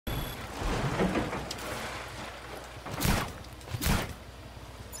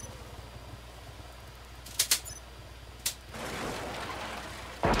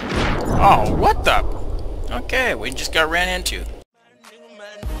Oh, what the? Okay, we just got ran into.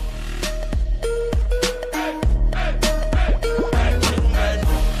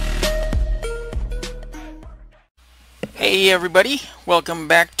 Hey everybody, welcome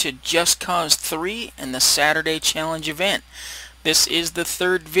back to Just Cause 3 and the Saturday Challenge event. This is the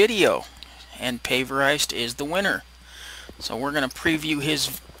third video, and PaiVereiest is the winner. So we're going to preview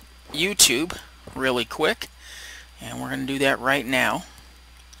his YouTube really quick, and we're going to do that right now.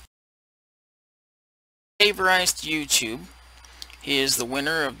 PaiVereiest YouTube, he is the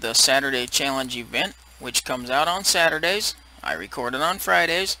winner of the Saturday Challenge event, which comes out on Saturdays. I record it on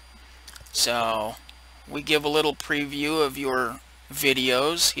Fridays. So we give a little preview of your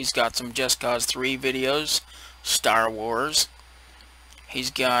videos. He's got some Just Cause 3 videos, Star Wars. He's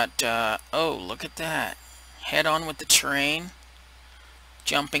got, oh, look at that. Head on with the train,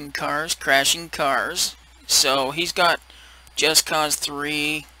 jumping cars, crashing cars. So he's got Just Cause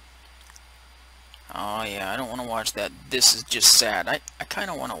 3. Oh yeah, I don't want to watch that. This is just sad. I kind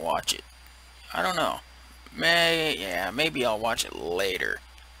of want to watch it. I don't know. Maybe I'll watch it later.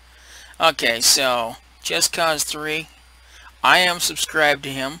 Okay, so Just Cause 3. I am subscribed to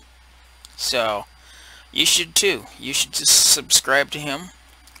him, so you should too. You should just subscribe to him.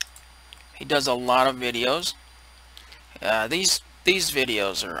 He does a lot of videos. These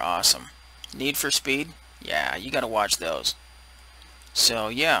videos are awesome. Need for Speed? Yeah, you gotta watch those. So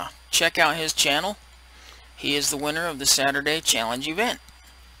yeah, check out his channel. He is the winner of the Saturday Challenge event.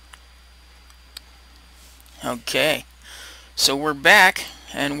 Okay, so we're back,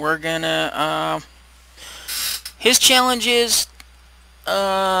 and we're gonna his challenge is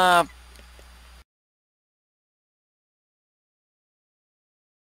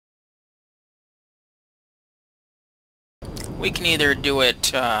we can either do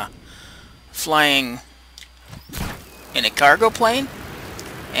it flying in a cargo plane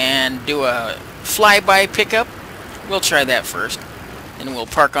and do a flyby pickup. We'll try that first, and we'll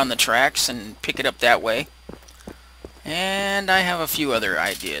park on the tracks and pick it up that way. And I have a few other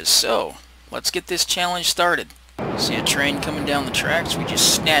ideas, so let's get this challenge started. See a train coming down the tracks, we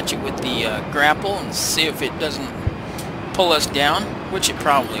just snatch it with the grapple and see if it doesn't pull us down, which it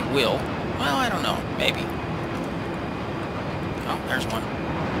probably will. Well, I don't know, maybe. Oh, there's one.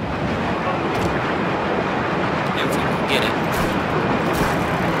 If we can get it.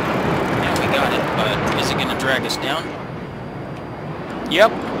 Yeah, we got it, but is it going to drag us down?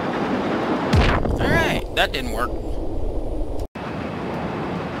 Yep. Alright, that didn't work.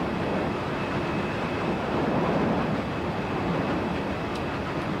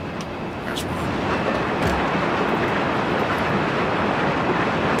 There's one.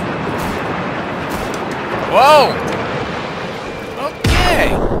 Whoa! Okay.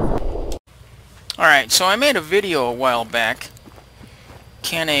 Alright, so I made a video a while back.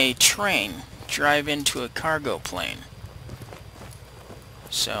 Can a train drive into a cargo plane?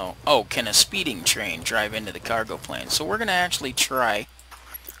 So, oh, can a speeding train drive into the cargo plane? So we're going to actually try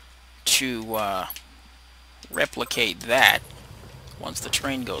to replicate that once the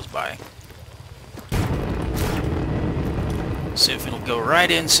train goes by. See if it'll go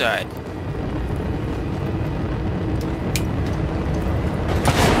right inside.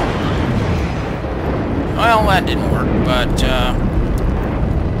 Well, that didn't work, but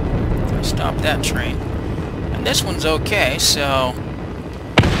I stopped that train. And this one's okay, so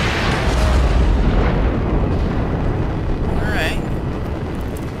alright.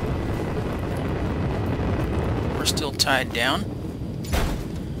 We're still tied down.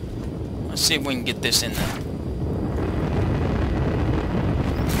 Let's see if we can get this in there.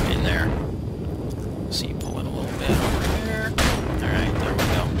 See, you pull it a little bit over here. Alright, there we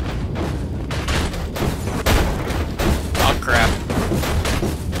go. Oh crap.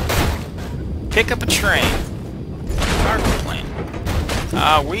 Pick up a train. Cargo plane.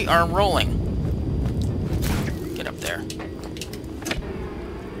 We are rolling. Get up there.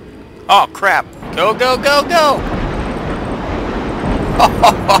 Oh crap. Go, go, go, go!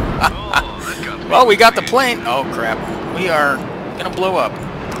 Well, we got the plane. Oh crap. We are gonna blow up.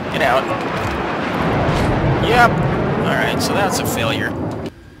 Get out. Yep. Alright, so that's a failure.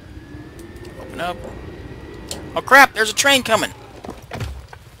 Open up. Oh crap, there's a train coming.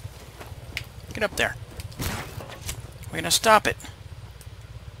 Get up there. We're gonna stop it.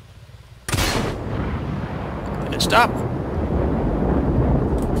 Did it stop?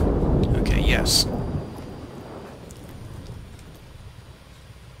 Okay, yes.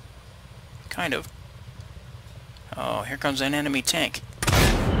 Kind of. Oh, here comes an enemy tank.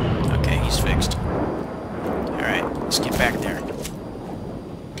 Okay, he's fixed. Alright, let's get back there.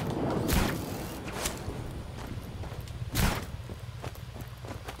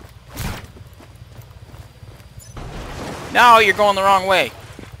 No, you're going the wrong way.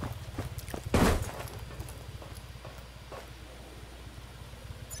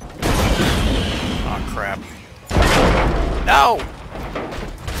 Oh, crap. No!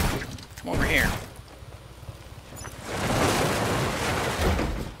 Come over here.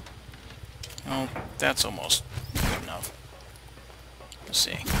 Oh, that's almost good enough. Let's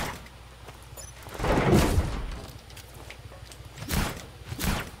see.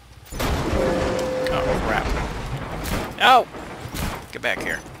 Oh, crap. No! Get back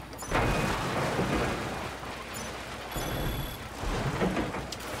here.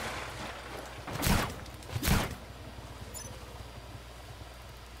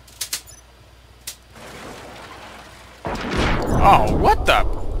 Oh, what the?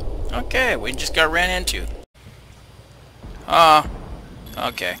 Okay, we just got ran into.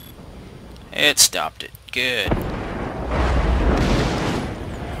 Okay. It stopped it. Good.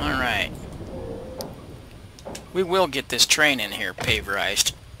 Alright. We will get this train in here,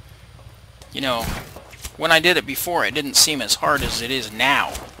 PaiVereiest. You know, when I did it before, it didn't seem as hard as it is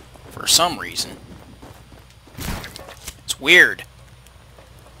now. For some reason. It's weird.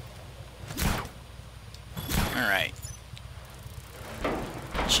 Alright.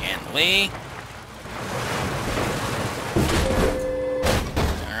 Gently.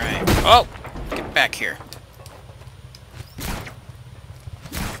 Alright. Oh! Get back here.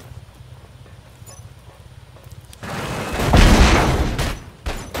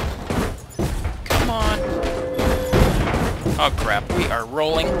 Come on. Oh crap, we are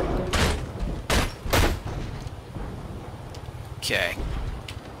rolling. Okay.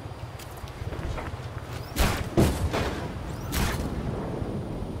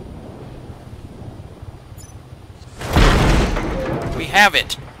 We have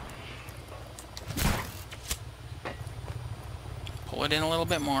it. Pull it in a little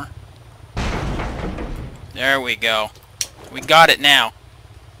bit more. There we go. We got it now.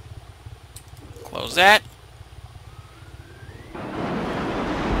 Close that.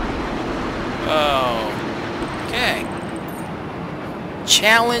 Oh. Okay.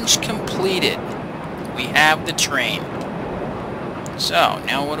 Challenge completed. We have the train. So,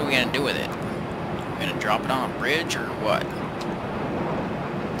 now what are we going to do with it? We're going to drop it on a bridge or what?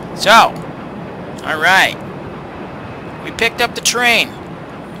 So, alright. We picked up the train.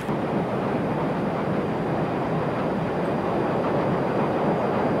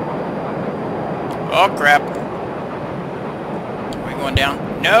 Oh, crap. Are we going down?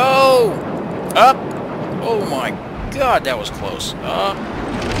 No! Up! Oh my god, that was close. Up.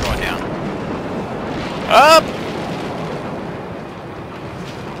 Going down. Up!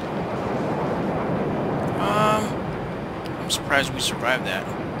 I'm surprised we survived that.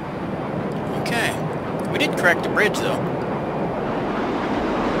 Okay. We did crack the bridge, though.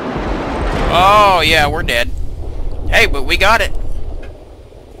 Oh, yeah, we're dead. Hey, but we got it.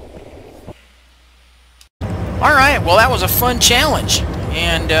 Alright, well, that was a fun challenge.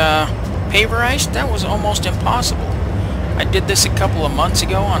 And, PaiVereiest, that was almost impossible. I did this a couple of months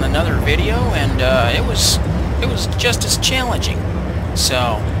ago on another video, and, it was just as challenging.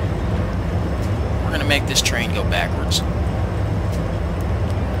 So, we're gonna make this train go backwards.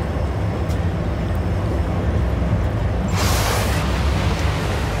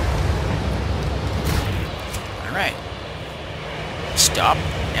 Alright. Stop.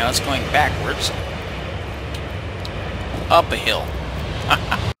 Now it's going backwards. Up a hill.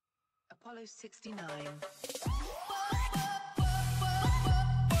 Apollo 69.